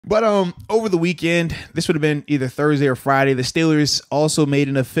But over the weekend, this would have been either Thursday or Friday, the Steelers also made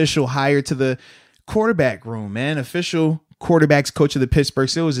an official hire to the quarterback room, man. Official quarterbacks coach of the Pittsburgh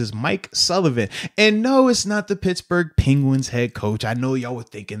Steelers is Mike Sullivan. And no, it's not the Pittsburgh Penguins head coach. I know y'all were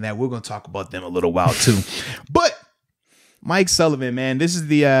thinking that. We're going to talk about them a little while too. But Mike Sullivan, man, this is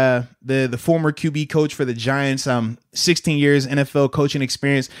the former QB coach for the Giants. 16 years NFL coaching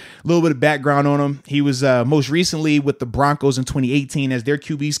experience. A little bit of background on him. He was most recently with the Broncos in 2018 as their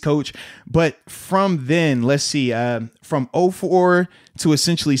QB's coach. But from then, let's see, from 04 to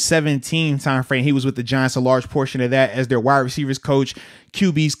essentially 17 timeframe, he was with the Giants. A large portion of that as their wide receivers coach,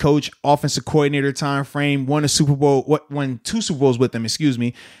 QB's coach, offensive coordinator timeframe. Won two Super Bowls with them. Excuse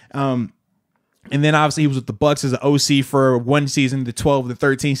me. And then obviously he was with the Bucs as an OC for one season, the 12, the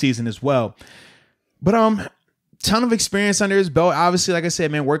 13 season as well. But ton of experience under his belt. Obviously, like I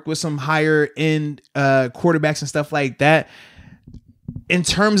said, man, worked with some higher end quarterbacks and stuff like that. In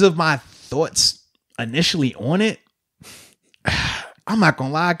terms of my thoughts initially on it, I'm not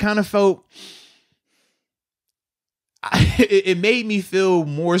gonna lie, I kind of felt it made me feel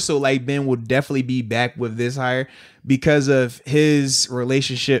more so like Ben will definitely be back with this hire because of his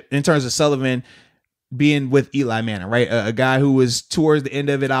relationship in terms of Sullivan being with Eli Manning, right? A guy who was towards the end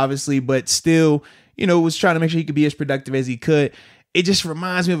of it, obviously, but still, was trying to make sure he could be as productive as he could. It just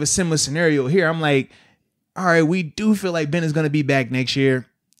reminds me of a similar scenario here. I'm like, all right, we do feel like Ben is going to be back next year.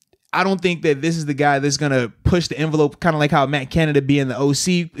 I don't think that this is the guy that's going to push the envelope, kind of like how Matt Canada being the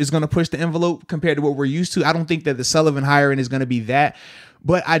OC is going to push the envelope compared to what we're used to. I don't think that the Sullivan hiring is going to be that,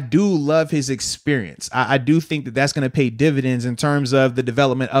 but I do love his experience. I do think that that's going to pay dividends in terms of the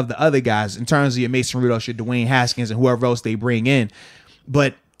development of the other guys, in terms of your Mason Rudolph, your Dwayne Haskins, and whoever else they bring in.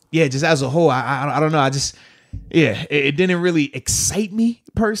 But yeah, just as a whole, I don't know. It didn't really excite me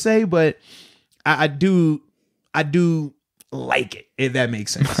per se, but I do like it, if that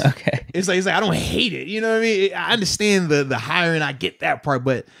makes sense. Okay. It's like I don't hate it. You know what I mean? I understand the hiring. I get that part,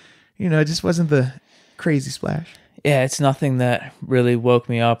 but it just wasn't the crazy splash. Yeah, it's nothing that really woke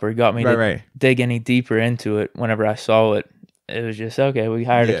me up or got me to dig any deeper into it. Whenever I saw it, it was just, okay, we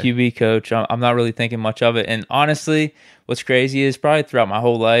hired a QB coach. I'm not really thinking much of it. And honestly, what's crazy is probably throughout my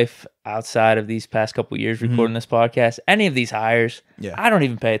whole life, outside of these past couple of years recording this podcast, any of these hires, I don't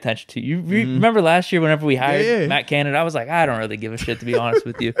even pay attention to. You remember last year whenever we hired Matt Canada, I was like, I don't really give a shit, to be honest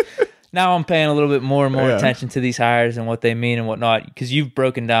with you. Now I'm paying a little bit more and more attention to these hires and what they mean and whatnot, because you've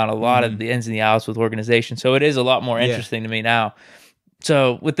broken down a lot of the ins and the outs with organization. So it is a lot more interesting to me now.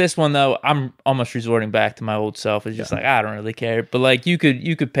 So with this one though, I'm almost resorting back to my old self. It's just like, I don't really care. But like you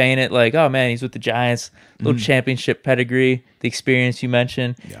could paint it like, oh man, he's with the Giants, little championship pedigree, the experience you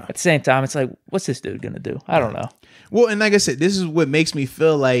mentioned. Yeah. At the same time, it's like, what's this dude gonna do? I don't know. Well, and like I said, this is what makes me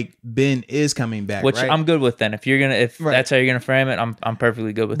feel like Ben is coming back, which right? I'm good with. Then if that's how you're gonna frame it, I'm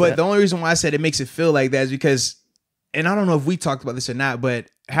perfectly good with that. But the only reason why I said it makes it feel like that is because, and I don't know if we talked about this or not, but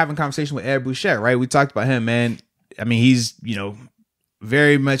having a conversation with Ed Bouchette, right? We talked about him, man. I mean, he's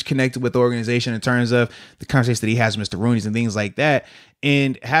very much connected with the organization in terms of the conversations that he has with Mr. Rooney's and things like that.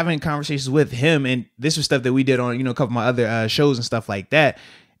 And having conversations with him, and this was stuff that we did on, a couple of my other shows and stuff like that.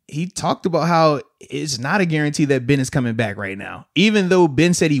 He talked about how it's not a guarantee that Ben is coming back right now. Even though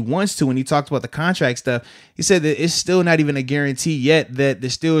Ben said he wants to, when he talked about the contract stuff, he said that it's still not even a guarantee yet that the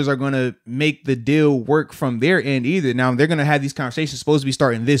Steelers are going to make the deal work from their end either. Now, they're going to have these conversations supposed to be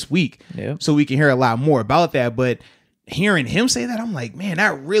starting this week. So we can hear a lot more about that. But hearing him say that, I'm like, man,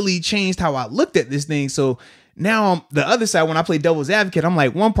 that really changed how I looked at this thing. So now the other side, when I play devil's advocate, I'm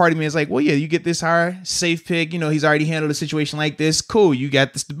like, one part of me is like, well, yeah, you get this hire, safe pick. He's already handled a situation like this. Cool. You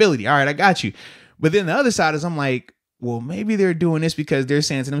got the stability. All right, I got you. But then the other side is I'm like, well, maybe they're doing this because they're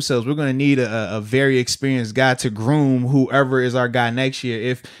saying to themselves, we're going to need a very experienced guy to groom whoever is our guy next year.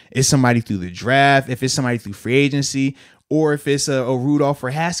 If it's somebody through the draft, if it's somebody through free agency, or if it's a Rudolph or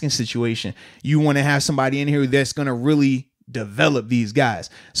Haskins situation, you want to have somebody in here that's going to really develop these guys.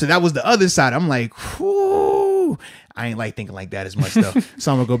 So that was the other side. I'm like, whoo, I ain't like thinking like that as much though.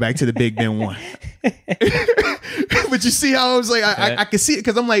 So I'm going to go back to the Big Ben one. But you see how I was like, I can see it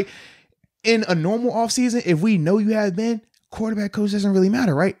because I'm like, in a normal offseason, if we know you have Ben, quarterback coach doesn't really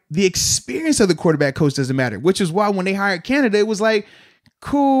matter, right? The experience of the quarterback coach doesn't matter, which is why when they hired Canada, it was like,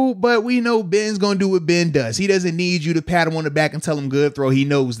 cool, but we know Ben's going to do what Ben does. He doesn't need you to pat him on the back and tell him good throw. He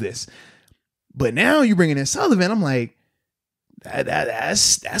knows this. But now you're bringing in Sullivan. I'm like,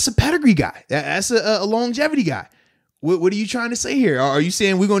 that's a pedigree guy. That's a longevity guy. What are you trying to say here? Are you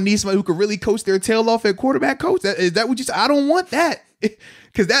saying we're going to need somebody who could really coach their tail off at quarterback coach? Is that what you said? I don't want that.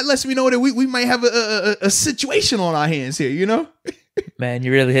 Because that lets me know that we might have a situation on our hands here, Man,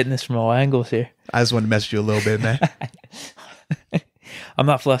 you're really hitting this from all angles here. I just wanted to mess with you a little bit, man. I'm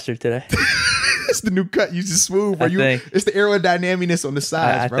not flustered today. It's the new cut. You just smooth, bro. It's the aerodynamicness on the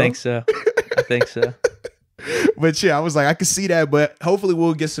sides, bro. I think so. I think so. But yeah, I was like, I could see that, but hopefully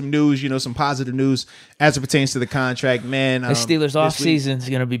we'll get some news, some positive news as it pertains to the contract, man. The Steelers off season is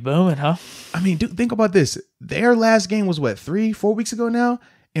gonna be booming, huh? I mean, dude, think about this. Their last game was what, 3-4 weeks ago now,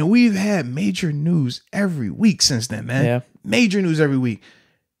 and we've had major news every week since then, man. Yeah, major news every week.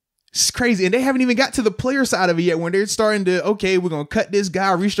 It's crazy, and they haven't even got to the player side of it yet. When they're starting to, okay, we're gonna cut this guy,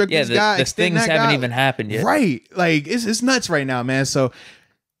 restructure this guy, extend that guy. Things haven't even happened yet, right? Like it's nuts right now, man. So.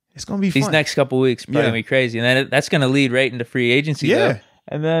 It's going to be These fun. next couple weeks probably going to be crazy. And then that's going to lead right into free agency. Yeah. Though.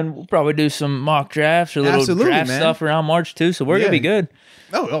 And then we'll probably do some mock drafts or little draft stuff around March too. So we're going to be good.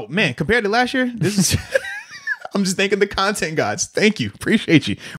 Oh, man. Compared to last year, this is... I'm just thanking the content gods. Thank you. Appreciate you.